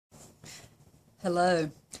Hello,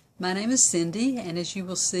 my name is Cindy, and as you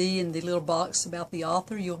will see in the little box about the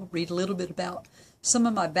author, you'll read a little bit about some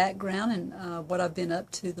of my background and what I've been up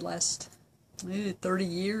to the last 30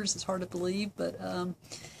 years. It's hard to believe, but at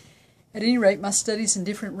any rate, my studies in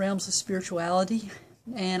different realms of spirituality,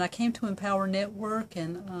 and I came to Empower Network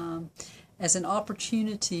and as an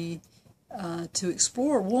opportunity to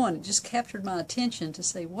explore one. It just captured my attention to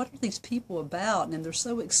say, what are these people about? And they're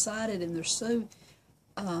so excited and they're so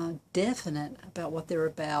definite about what they're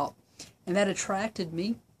about, and that attracted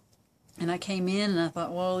me. And I came in and I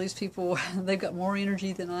thought, well, these people, they've got more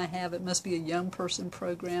energy than I have. It must be a young person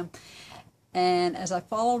program. And as I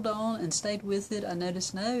followed on and stayed with it, I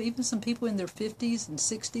noticed, no, even some people in their 50s and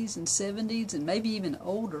 60s and 70s and maybe even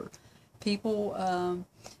older, people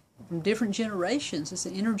from different generations. It's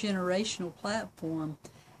an intergenerational platform.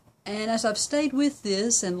 And as I've stayed with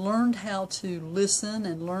this and learned how to listen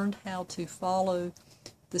and learned how to follow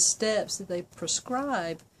the steps that they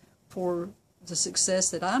prescribe for the success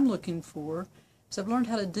that I'm looking for, so I've learned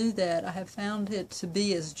how to do that. I have found it to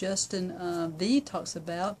be, as Justin V talks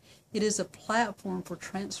about, it is a platform for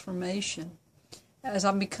transformation. As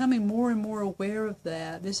I'm becoming more and more aware of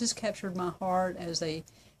that, this has captured my heart as a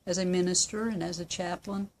minister and as a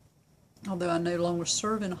chaplain. Although I no longer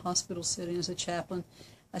serve in a hospital setting as a chaplain,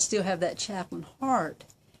 I still have that chaplain heart.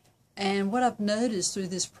 And what I've noticed through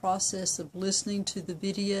this process of listening to the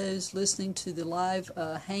videos, listening to the live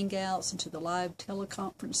hangouts and to the live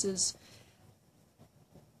teleconferences,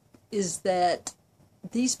 is that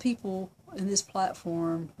these people in this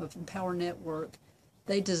platform of Empower Network,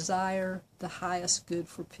 they desire the highest good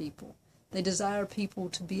for people. They desire people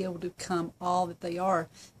to be able to become all that they are.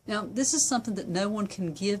 Now, this is something that no one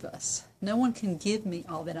can give us. No one can give me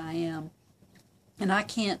all that I am. And I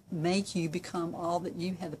can't make you become all that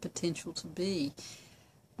you have the potential to be.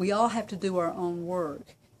 We all have to do our own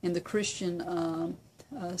work. In the Christian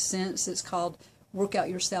sense, it's called work out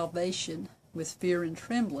your salvation with fear and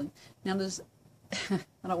trembling. Now,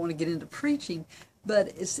 I don't want to get into preaching,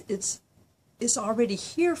 but it's already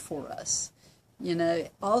here for us. You know,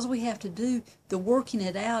 all we have to do, the working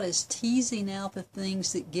it out, is teasing out the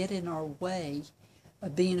things that get in our way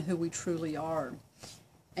of being who we truly are.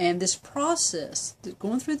 And this process,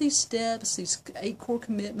 going through these steps, these 8 core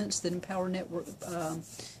commitments that Empower Network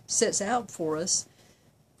sets out for us,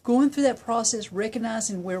 going through that process,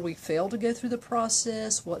 recognizing where we fail to go through the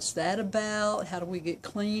process, what's that about, how do we get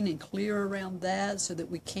clean and clear around that so that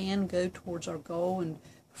we can go towards our goal and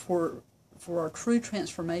for our true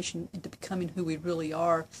transformation into becoming who we really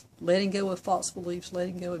are, letting go of false beliefs,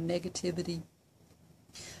 letting go of negativity,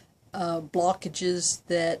 blockages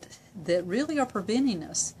that really are preventing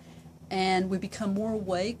us, and we become more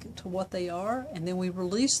awake to what they are, and then we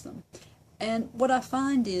release them. And what I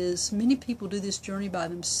find is many people do this journey by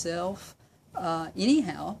themselves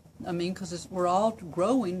anyhow. I mean, because we're all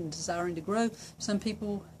growing and desiring to grow. Some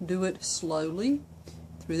people do it slowly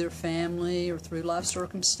through their family or through life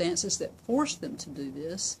circumstances that force them to do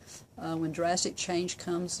this. When drastic change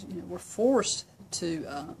comes, you know, we're forced to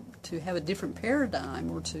have a different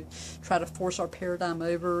paradigm, or to try to force our paradigm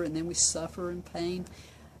over, and then we suffer in pain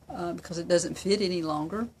because it doesn't fit any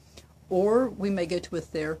longer. Or we may go to a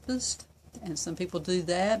therapist, and some people do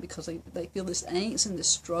that because they feel this angst and this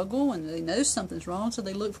struggle, and they know something's wrong, so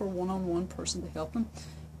they look for a one-on-one person to help them.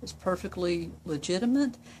 It's perfectly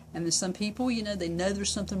legitimate. And then some people, you know, they know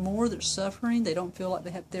there's something more, they're suffering, they don't feel like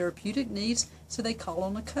they have therapeutic needs, so they call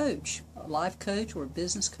on a coach, a life coach or a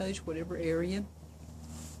business coach, whatever area.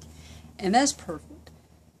 And that's perfect,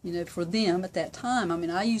 you know, for them at that time. I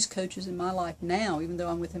mean, I use coaches in my life now, even though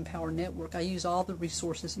I'm with Empower Network. I use all the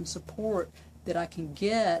resources and support that I can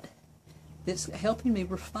get that's helping me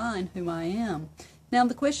refine who I am. Now,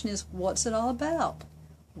 the question is, what's it all about?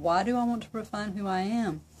 Why do I want to refine who I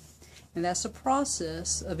am? And that's a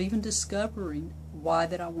process of even discovering why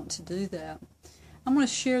that I want to do that. I'm going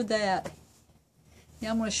to share that. Yeah,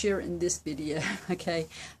 I'm going to share it in this video, okay?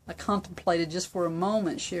 I contemplated just for a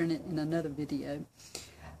moment sharing it in another video.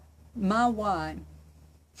 My why.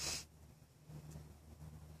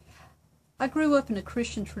 I grew up in a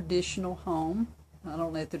Christian traditional home. I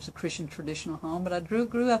don't know if there's a Christian traditional home, but I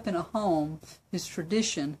grew up in a home whose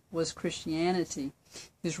tradition was Christianity,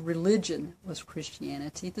 whose religion was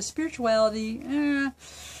Christianity. The spirituality,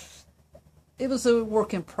 it was a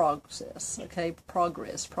work in progress, okay?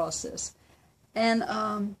 Process. And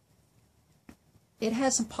it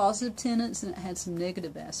had some positive tenets and it had some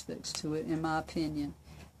negative aspects to it, in my opinion.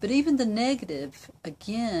 But even the negative,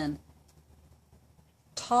 again,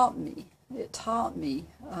 taught me. It taught me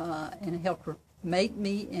and helped make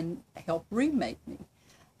me and help remake me.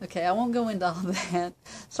 Okay, I won't go into all that.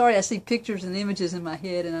 Sorry, I see pictures and images in my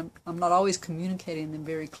head, and I'm not always communicating them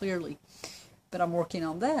very clearly. But I'm working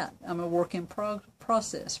on that. I'm a work in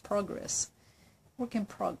progress. Work in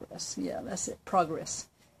progress. Yeah, that's it. Progress.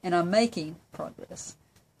 And I'm making progress.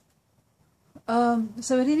 So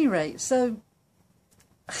at any rate, so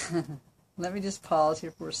let me just pause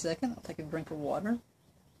here for a second. I'll take a drink of water.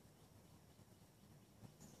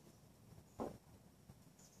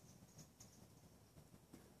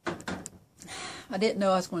 I didn't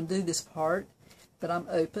know I was going to do this part, but I'm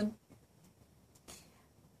open.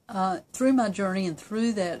 Through my journey and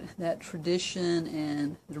through that tradition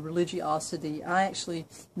and the religiosity, I actually,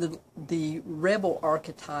 the rebel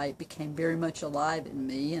archetype became very much alive in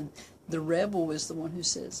me, and the rebel was the one who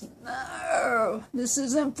says, no, this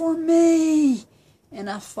isn't for me. And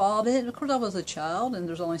I fought it. Of course, I was a child, and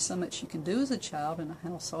there's only so much you can do as a child in a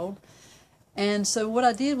household. And so what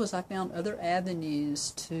I did was I found other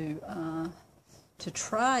avenues to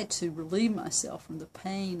try to relieve myself from the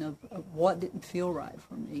pain of what didn't feel right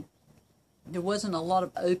for me. There wasn't a lot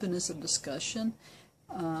of openness of discussion.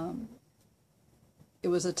 It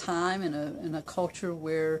was a time in a culture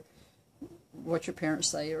where what your parents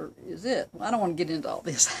say is it. Well, I don't want to get into all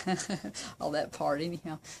this, all that part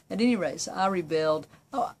anyhow. At any rate, so I rebelled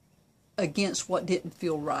against what didn't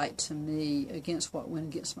feel right to me, against what went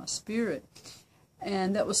against my spirit.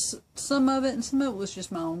 And that was some of it, and some of it was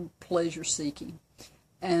just my own pleasure seeking.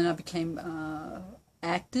 And I became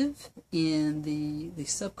active in the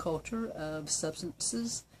subculture of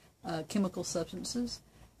substances, chemical substances,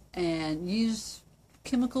 and used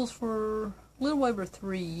chemicals for a little over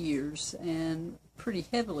 3 years, and pretty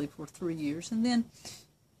heavily for 3 years, and then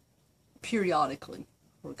periodically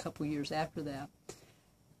for a couple years after that.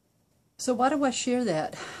 So why do I share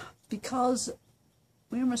that? Because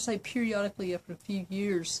when I'm going to say periodically after a few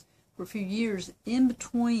years, for a few years in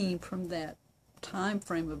between from that time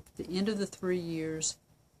frame of the end of the 3 years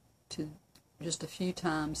to just a few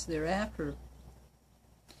times thereafter,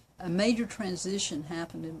 a major transition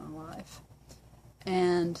happened in my life.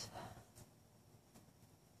 And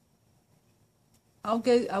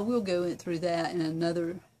I will go through that in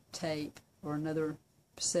another tape or another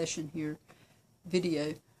session here,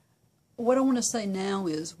 video. What I want to say now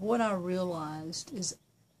is what I realized is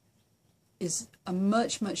a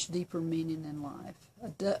much, much deeper meaning in life,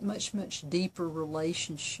 a much, much deeper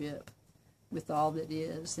relationship with all that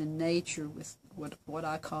is, in nature, with what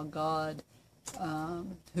I call God,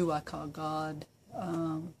 who I call God.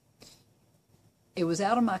 It was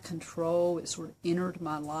out of my control. It sort of entered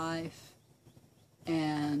my life,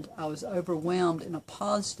 and I was overwhelmed in a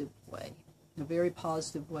positive way, in a very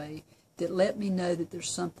positive way, that let me know that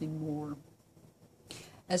there's something more.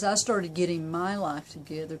 As I started getting my life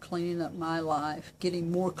together, cleaning up my life,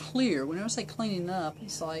 getting more clear. Whenever I say cleaning up,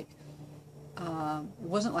 it's like, it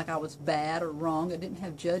wasn't like I was bad or wrong. I didn't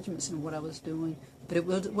have judgments in what I was doing, but it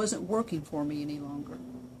wasn't working for me any longer.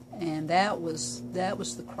 And that was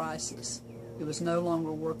the crisis. It was no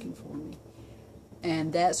longer working for me.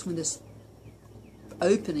 And that's when this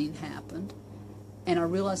opening happened, and I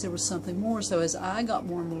realized there was something more. So as I got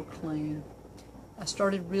more and more clean, I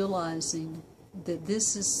started realizing that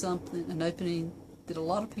this is something, an opening that a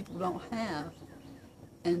lot of people don't have.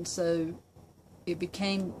 And so it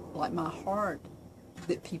became like my heart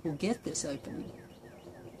that people get this opening.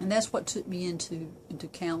 And that's what took me into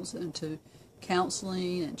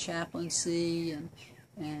counseling and chaplaincy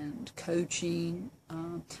and coaching,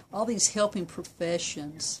 all these helping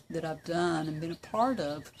professions that I've done and been a part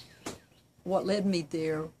of. What led me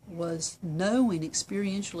there was knowing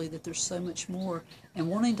experientially that there's so much more, and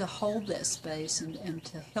wanting to hold that space and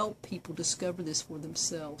to help people discover this for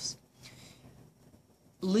themselves.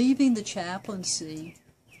 Leaving the chaplaincy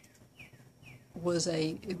was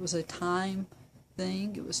a time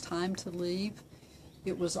thing. It was time to leave.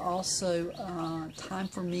 It was also time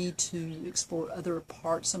for me to explore other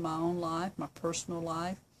parts of my own life, my personal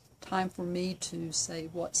life. Time for me to say,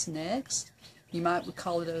 what's next? You might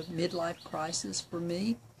call it a midlife crisis for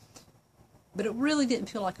me. But it really didn't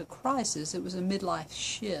feel like a crisis. It was a midlife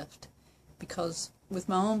shift. Because with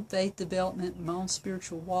my own faith development, my own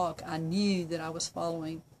spiritual walk, I knew that I was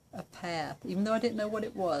following a path. Even though I didn't know what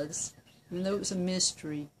it was, even though it was a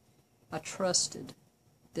mystery, I trusted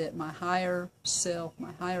that my higher self,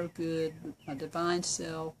 my higher good, my divine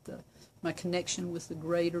self, my connection with the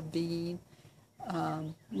greater being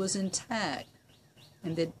was intact,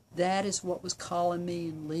 and that is what was calling me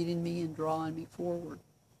and leading me and drawing me forward.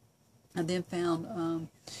 I then found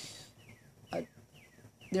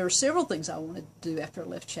there were several things I wanted to do after I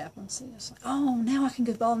left chaplaincy. It's like, oh, now I can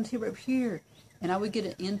go volunteer over here. And I would get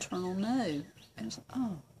an internal no. And it's like,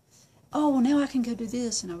 oh, oh, well, now I can go do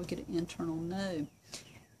this, and I would get an internal no.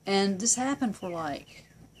 And this happened for like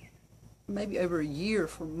maybe over a year,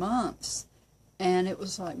 for months. And it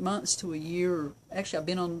was like months to a year. Actually, I've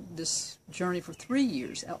been on this journey for 3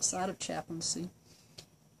 years outside of chaplaincy.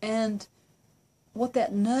 And what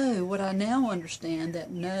I now understand that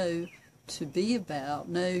no to be about,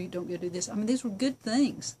 no, you don't go do this. I mean, these were good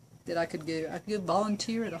things that I could go. I could go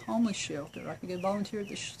volunteer at a homeless shelter. I could go volunteer at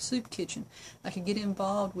the soup kitchen. I could get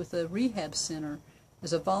involved with a rehab center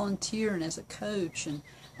as a volunteer and as a coach. And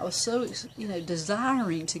I was so,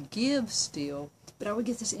 desiring to give still, but I would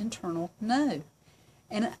get this internal no.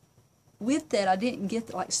 And with that, I didn't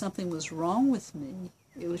get like something was wrong with me.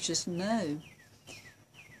 It was just no.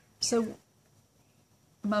 So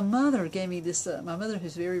my mother gave me this, my mother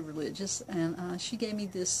who's very religious, and she gave me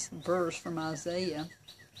this verse from Isaiah.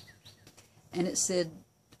 And it said,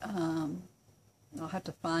 I'll have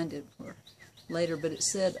to find it for later, but it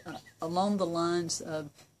said along the lines of,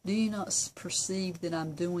 do you not perceive that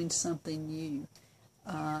I'm doing something new?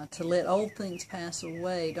 To let old things pass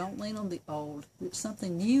away. Don't lean on the old.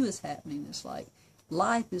 Something new is happening. It's like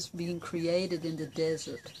life is being created in the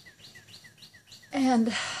desert.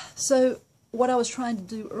 And so what I was trying to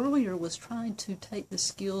do earlier was trying to take the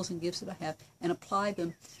skills and gifts that I have and apply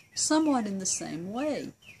them somewhat in the same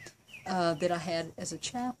way that I had as a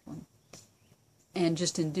chaplain, and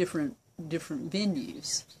just in different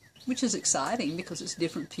venues, which is exciting because it's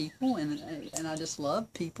different people, and I just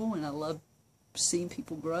love people, and I love seeing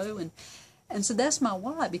people grow, and so that's my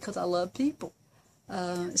why, because I love people.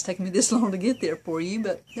 It's taken me this long to get there for you,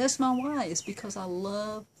 but that's my why. It's because I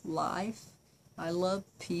love life, I love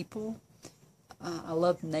people, I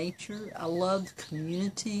love nature, I love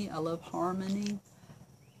community, I love harmony.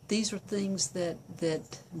 These are things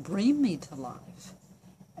that bring me to life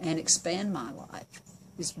and expand my life.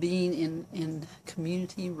 Is being in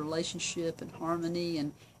community, relationship, and harmony,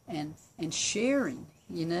 and sharing.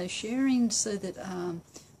 Sharing so that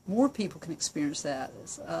more people can experience that.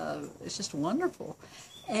 It's just wonderful.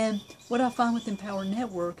 And what I find with Empower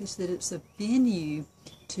Network is that it's a venue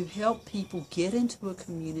to help people get into a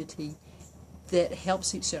community that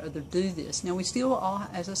helps each other do this. Now, we still all,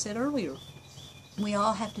 as I said earlier, we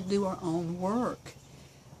all have to do our own work.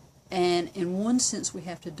 And in one sense, we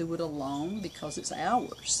have to do it alone because it's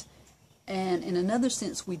ours. And in another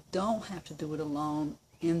sense, we don't have to do it alone,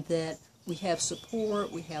 in that we have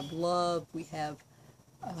support, we have love, we have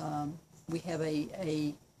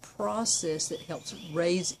a process that helps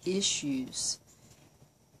raise issues.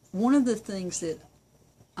 One of the things that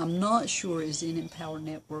I'm not sure is in Empower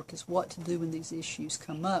Network is what to do when these issues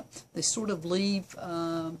come up. They sort of leave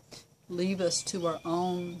us to our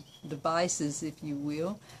own devices, if you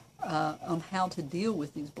will, on how to deal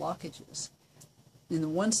with these blockages. In the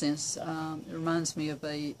one sense, it reminds me of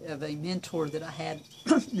a mentor that I had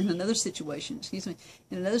in another situation.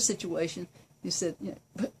 In another situation, he said,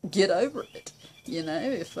 get over it.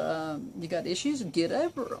 If you got issues, get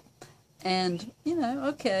over them. And,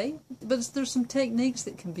 okay, but there's some techniques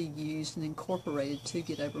that can be used and incorporated to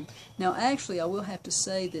get over them. Now, actually, I will have to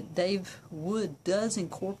say that Dave Wood does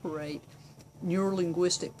incorporate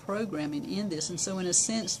neurolinguistic programming in this, and so in a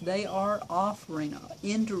sense, they are offering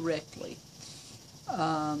indirectly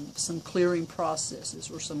some clearing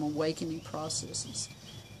processes or some awakening processes.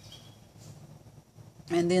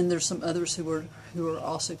 And then there's some others who are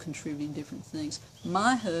also contributing different things.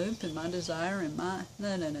 My hope and my desire and my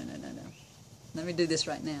no. Let me do this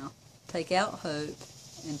right now. Take out hope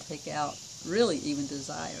and take out really even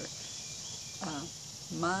desire.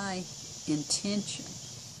 My intention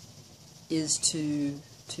is to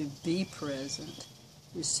be present,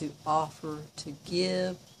 is to offer, to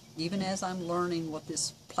give, even as I'm learning what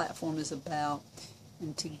this platform is about,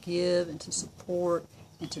 and to give and to support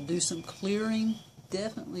and to do some clearing.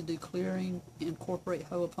 Definitely do clearing, incorporate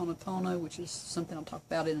Ho'oponopono, which is something I'll talk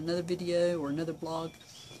about in another video or another blog,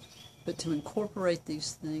 but to incorporate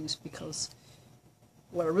these things, because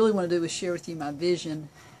what I really want to do is share with you my vision,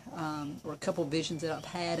 or a couple of visions that I've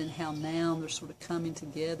had, and how now they're sort of coming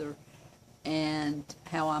together, and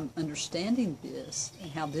how I'm understanding this,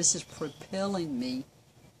 and how this is propelling me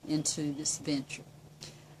into this venture.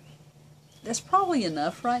 That's probably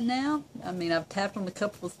enough right now. I mean, I've tapped on a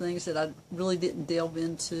couple of things that I really didn't delve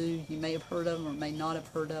into. You may have heard of them or may not have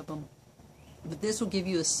heard of them. But this will give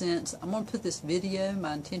you a sense. I'm going to put this video,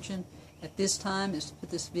 my intention at this time is to put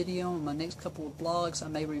this video on my next couple of blogs. I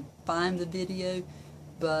may refine the video,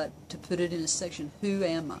 but to put it in a section, who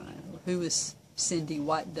am I? Or who is Cindy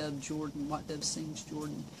Whitedove Jordan, Whitedovesings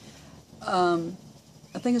Jordan?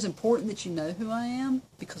 I think it's important that you know who I am,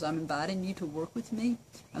 because I'm inviting you to work with me.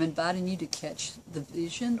 I'm inviting you to catch the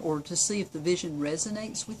vision, or to see if the vision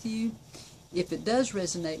resonates with you. If it does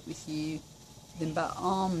resonate with you, then by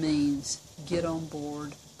all means, get on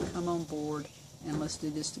board, come on board, and let's do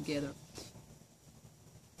this together.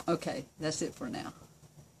 Okay, that's it for now.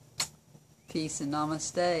 Peace and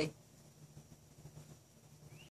namaste.